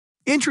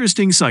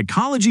Interesting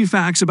psychology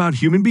facts about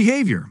human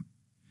behavior.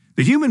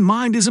 The human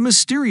mind is a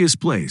mysterious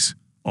place,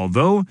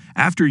 although,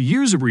 after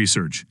years of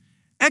research,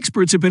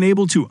 experts have been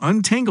able to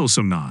untangle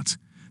some knots.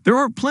 There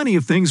are plenty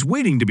of things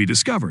waiting to be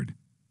discovered.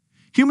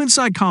 Human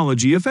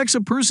psychology affects a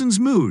person's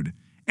mood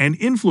and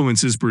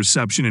influences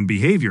perception and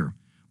behavior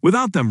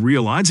without them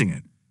realizing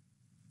it.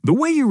 The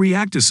way you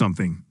react to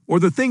something, or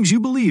the things you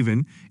believe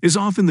in, is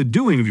often the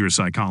doing of your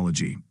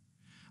psychology.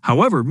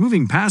 However,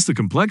 moving past the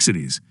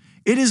complexities,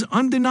 it is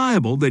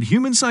undeniable that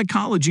human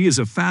psychology is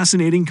a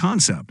fascinating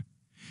concept.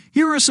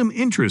 Here are some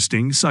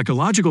interesting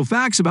psychological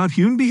facts about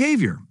human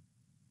behavior.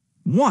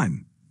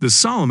 1. The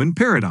Solomon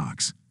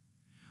Paradox.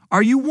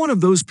 Are you one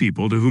of those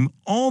people to whom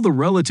all the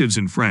relatives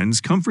and friends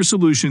come for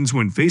solutions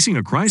when facing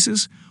a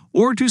crisis?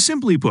 Or to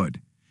simply put,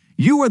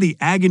 you are the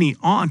agony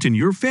aunt in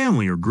your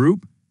family or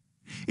group?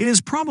 It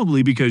is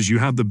probably because you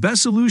have the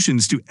best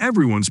solutions to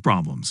everyone's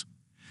problems.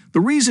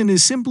 The reason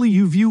is simply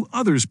you view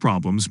others'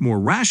 problems more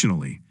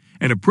rationally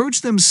and approach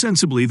them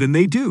sensibly than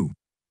they do.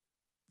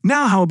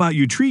 Now how about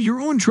you treat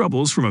your own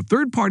troubles from a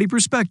third-party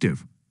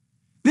perspective?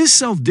 This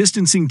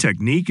self-distancing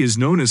technique is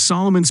known as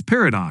Solomon's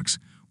Paradox,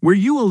 where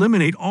you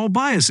eliminate all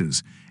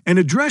biases and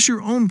address your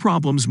own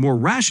problems more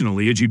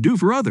rationally as you do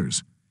for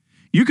others.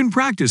 You can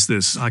practice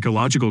this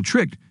psychological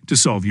trick to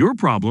solve your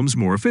problems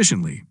more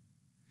efficiently.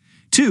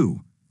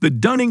 2. The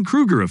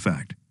Dunning-Kruger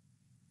effect.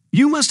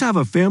 You must have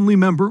a family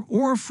member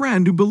or a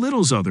friend who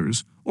belittles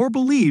others or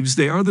believes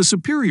they are the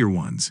superior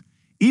ones,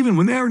 even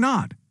when they are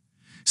not.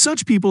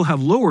 Such people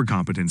have lower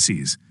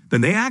competencies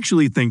than they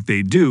actually think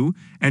they do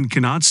and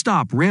cannot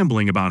stop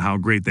rambling about how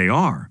great they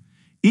are,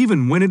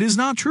 even when it is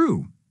not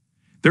true.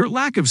 Their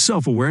lack of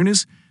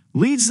self-awareness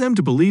leads them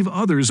to believe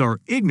others are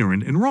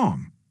ignorant and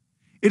wrong.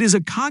 It is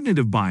a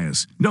cognitive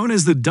bias known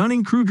as the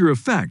Dunning-Kruger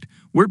effect,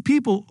 where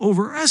people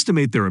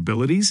overestimate their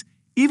abilities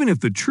even if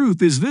the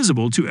truth is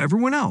visible to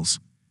everyone else.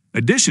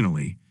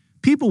 Additionally,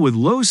 people with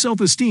low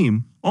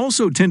self-esteem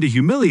also tend to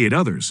humiliate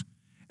others,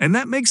 and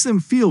that makes them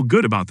feel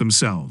good about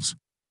themselves.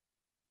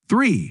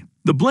 3.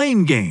 The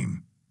blame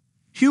game.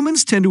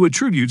 Humans tend to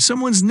attribute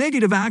someone's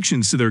negative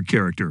actions to their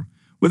character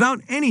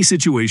without any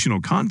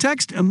situational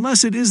context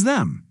unless it is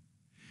them.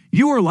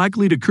 You are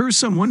likely to curse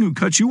someone who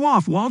cuts you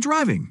off while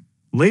driving,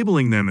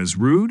 labeling them as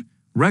rude,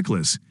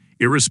 reckless,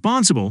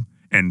 irresponsible,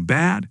 and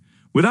bad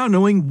without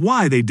knowing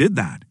why they did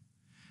that.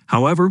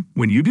 However,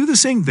 when you do the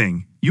same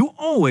thing, you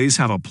always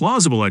have a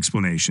plausible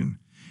explanation,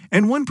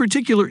 and one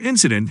particular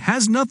incident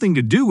has nothing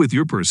to do with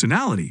your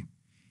personality.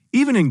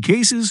 Even in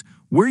cases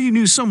where you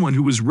knew someone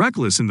who was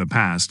reckless in the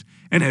past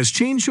and has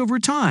changed over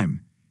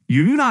time,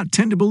 you do not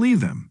tend to believe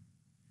them.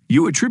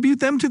 You attribute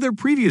them to their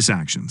previous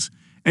actions,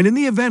 and in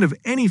the event of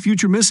any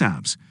future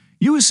mishaps,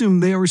 you assume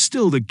they are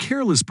still the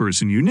careless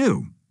person you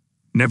knew.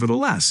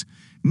 Nevertheless,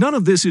 none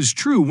of this is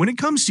true when it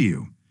comes to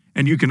you,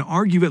 and you can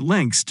argue at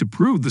lengths to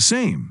prove the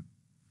same.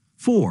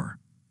 4.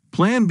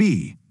 Plan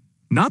B.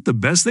 Not the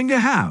best thing to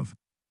have.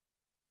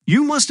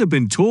 You must have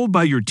been told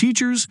by your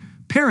teachers,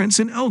 parents,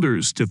 and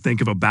elders to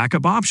think of a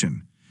backup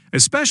option,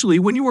 especially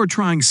when you are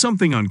trying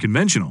something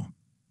unconventional.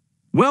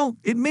 Well,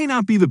 it may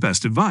not be the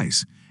best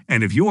advice,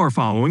 and if you are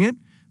following it,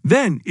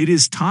 then it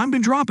is time to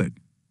drop it.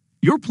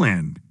 Your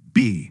plan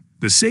B,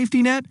 the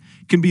safety net,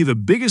 can be the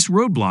biggest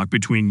roadblock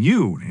between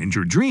you and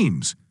your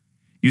dreams.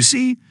 You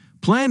see,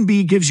 Plan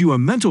B gives you a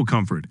mental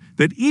comfort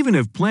that even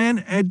if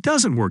Plan A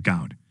doesn't work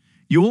out,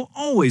 you will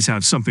always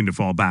have something to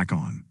fall back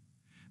on.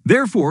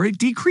 Therefore, it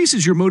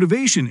decreases your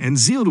motivation and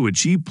zeal to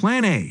achieve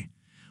Plan A.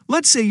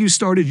 Let's say you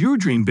started your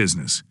dream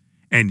business,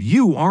 and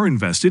you are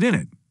invested in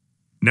it.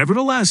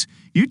 Nevertheless,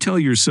 you tell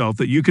yourself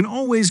that you can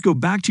always go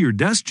back to your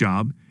desk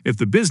job if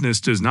the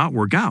business does not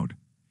work out.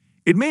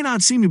 It may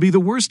not seem to be the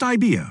worst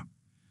idea,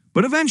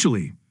 but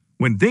eventually,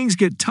 when things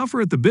get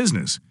tougher at the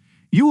business,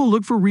 you will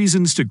look for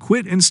reasons to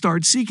quit and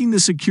start seeking the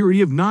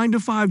security of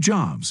 9-to-5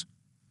 jobs.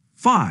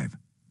 5.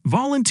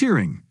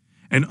 Volunteering.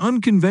 An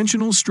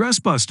unconventional stress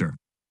buster.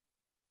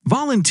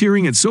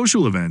 Volunteering at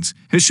social events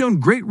has shown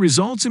great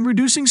results in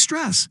reducing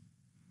stress.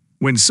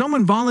 When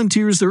someone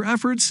volunteers their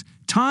efforts,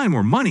 time,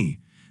 or money,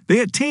 they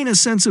attain a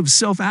sense of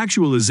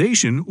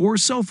self-actualization or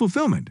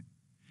self-fulfillment.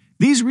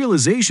 These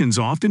realizations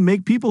often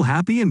make people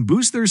happy and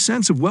boost their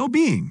sense of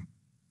well-being.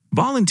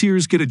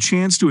 Volunteers get a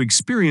chance to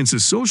experience a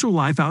social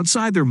life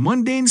outside their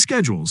mundane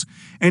schedules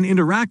and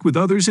interact with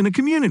others in a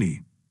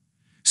community.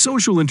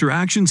 Social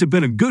interactions have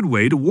been a good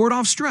way to ward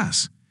off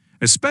stress,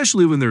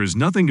 especially when there is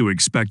nothing to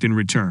expect in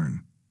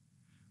return.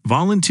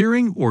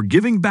 Volunteering or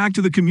giving back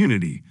to the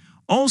community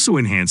also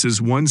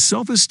enhances one's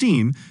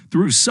self-esteem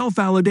through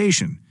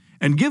self-validation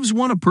and gives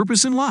one a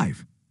purpose in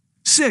life.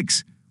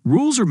 6.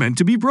 Rules are meant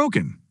to be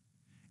broken.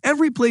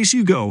 Every place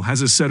you go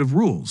has a set of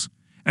rules,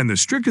 and the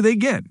stricter they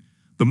get,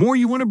 the more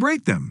you want to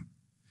break them.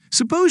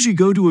 Suppose you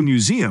go to a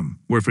museum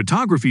where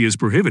photography is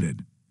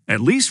prohibited.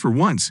 At least for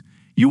once,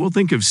 you will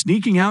think of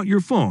sneaking out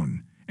your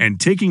phone and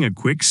taking a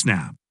quick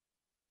snap.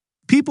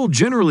 People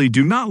generally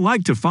do not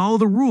like to follow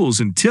the rules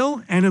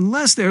until and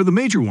unless they are the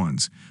major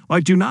ones,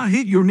 like do not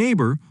hit your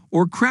neighbor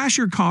or crash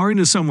your car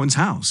into someone's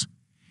house.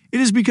 It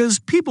is because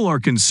people are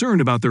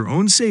concerned about their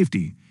own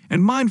safety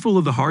and mindful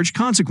of the harsh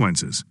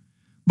consequences.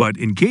 But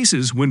in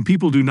cases when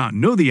people do not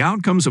know the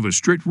outcomes of a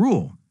strict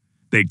rule,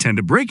 they tend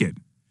to break it,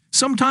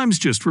 sometimes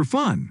just for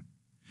fun.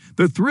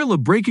 The thrill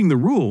of breaking the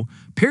rule,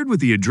 paired with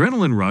the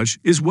adrenaline rush,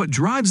 is what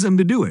drives them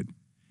to do it.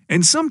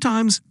 And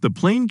sometimes the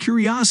plain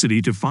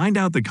curiosity to find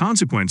out the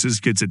consequences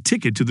gets a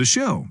ticket to the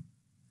show.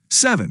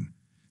 7.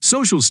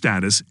 Social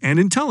status and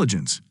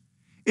intelligence.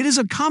 It is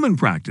a common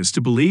practice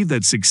to believe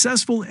that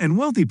successful and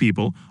wealthy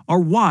people are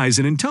wise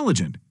and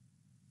intelligent.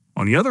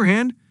 On the other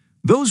hand,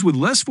 those with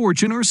less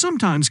fortune are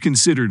sometimes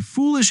considered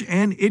foolish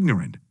and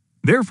ignorant.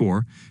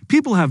 Therefore,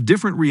 people have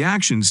different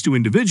reactions to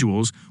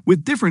individuals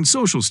with different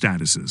social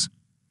statuses.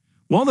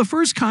 While the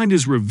first kind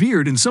is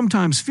revered and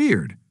sometimes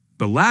feared,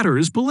 the latter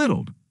is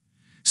belittled.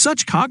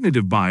 Such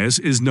cognitive bias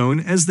is known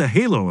as the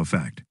halo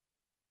effect.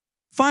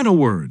 Final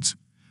words.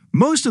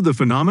 Most of the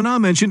phenomena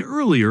mentioned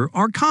earlier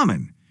are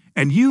common,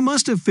 and you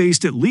must have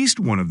faced at least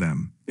one of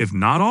them, if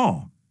not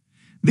all.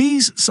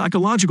 These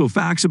psychological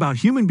facts about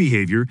human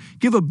behavior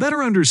give a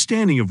better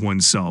understanding of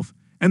oneself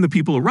and the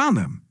people around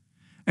them.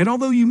 And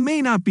although you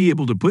may not be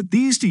able to put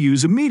these to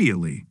use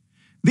immediately,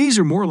 these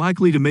are more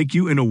likely to make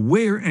you an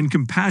aware and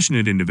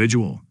compassionate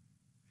individual.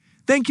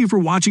 Thank you for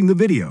watching the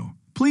video.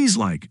 Please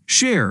like,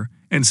 share,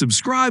 and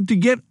subscribe to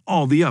get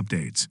all the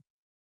updates.